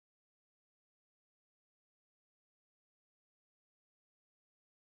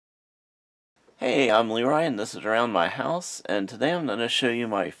Hey, I'm Leroy and this is Around My House, and today I'm going to show you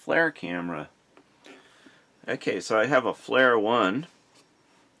my FLIR camera. Okay, so I have a FLIR One,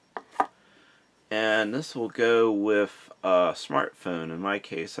 and this will go with a smartphone. In my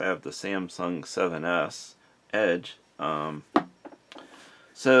case, I have the Samsung 7S Edge.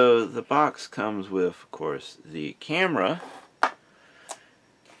 So the box comes with, of course, the camera,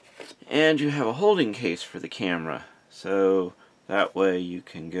 and you have a holding case for the camera. So that way you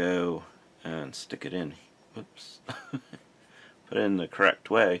can go and stick it in. Whoops. Put it in the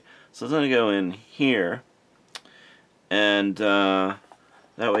correct way. So it's going to go in here, and that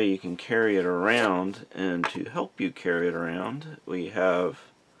way you can carry it around. And to help you carry it around, we have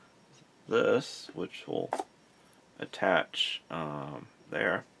this, which will attach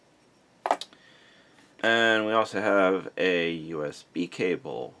there. And we also have a USB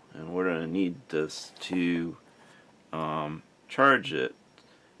cable, and we're going to need this to charge it.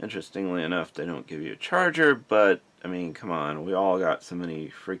 Interestingly enough, they don't give you a charger, but I mean, come on, we all got so many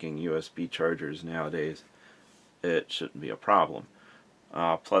freaking USB chargers nowadays. It shouldn't be a problem.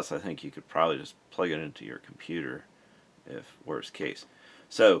 Plus, I think you could probably just plug it into your computer, if worst case.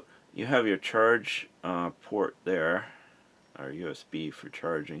 So, you have your charge port there, or USB for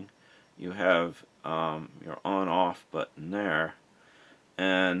charging. You have your on-off button there,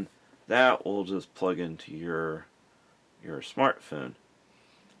 and that will just plug into your smartphone.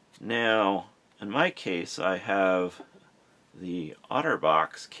 Now, in my case, I have the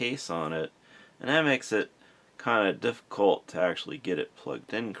OtterBox case on it, and that makes it kind of difficult to actually get it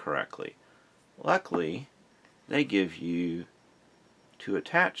plugged in correctly. Luckily, they give you two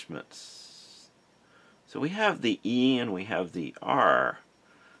attachments. So we have the E and we have the R.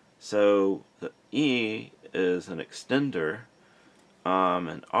 So the E is an extender,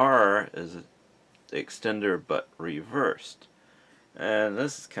 and R is the extender but reversed. And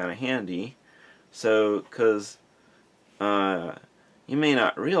this is kind of handy. So, because you may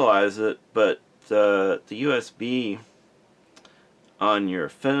not realize it, but the USB on your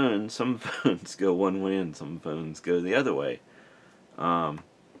phone, some phones go one way and some phones go the other way.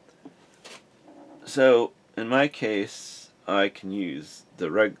 So in my case, I can use the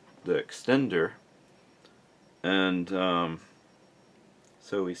extender, and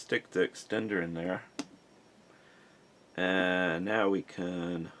so we stick the extender in there, and now we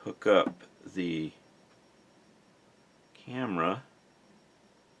can hook up the camera.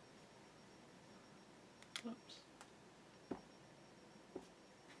 Oops.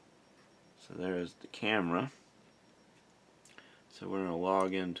 So there's the camera. So we're going to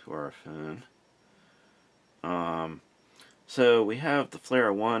log into our phone. So we have the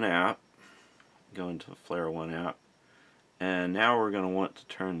FLIR One app. Go into the FLIR One app, and now we're going to want to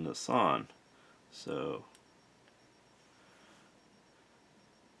turn this on. So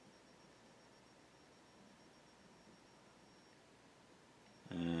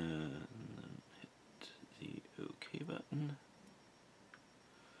and then hit the OK button.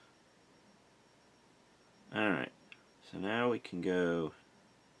 Alright, so now we can go.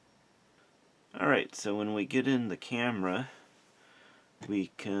 Alright, so when we get in the camera,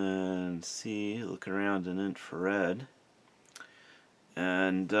 we can see, look around in infrared,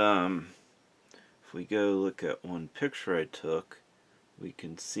 and if we go look at one picture I took, we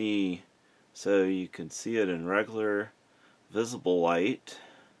can see, so you can see it in regular visible light,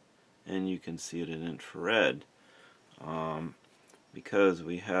 and you can see it in infrared, because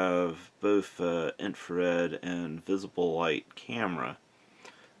we have both infrared and visible light camera.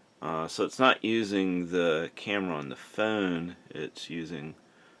 So it's not using the camera on the phone, it's using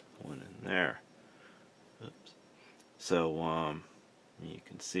one in there. Oops. So you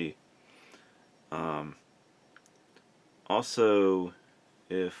can see. Also,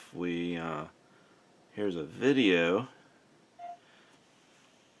 if we here's a video.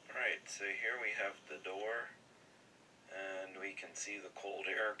 Alright, so here we have the door, and we can see the cold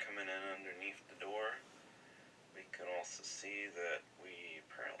air coming in underneath the door. We can also see that we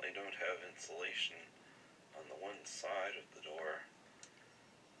apparently don't have insulation on the one side of the door.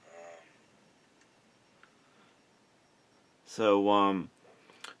 So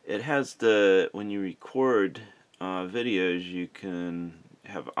it has when you record videos, you can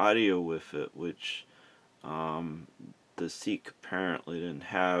have audio with it, which the Seek apparently didn't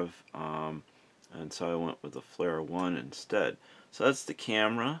have, and so I went with the FLIR One instead. So that's the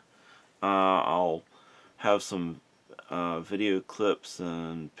camera. I'll have some video clips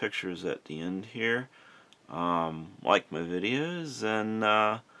and pictures at the end here. Like my videos, and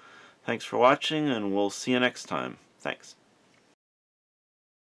thanks for watching, and we'll see you next time. Thanks.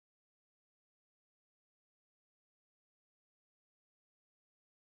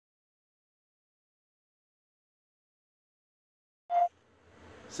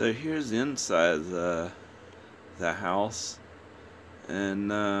 So here's the inside of the house,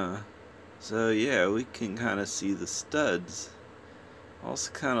 and so yeah, we can kind of see the studs. Also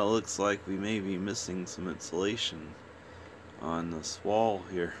kind of looks like we may be missing some insulation on this wall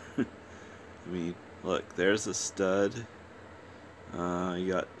here. I mean, look, there's a stud. You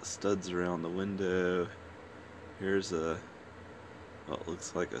got studs around the window. Here's what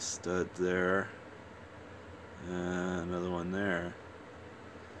looks like a stud there. And another one there.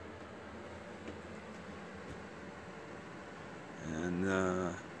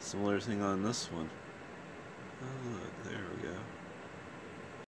 And similar thing on this one. Oh look, there we go.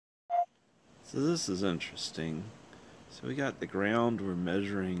 So this is interesting. So we got the ground we're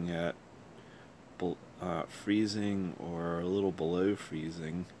measuring at freezing or a little below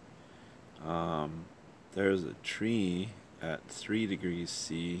freezing. There's a tree at 3 degrees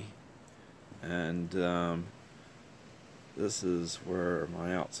C, and this is where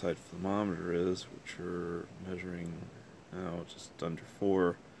my outside thermometer is, which we're measuring now just under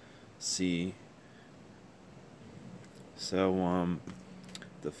 4 C. So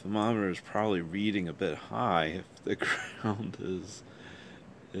the thermometer is probably reading a bit high if the ground is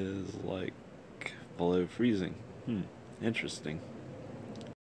like below freezing. Interesting.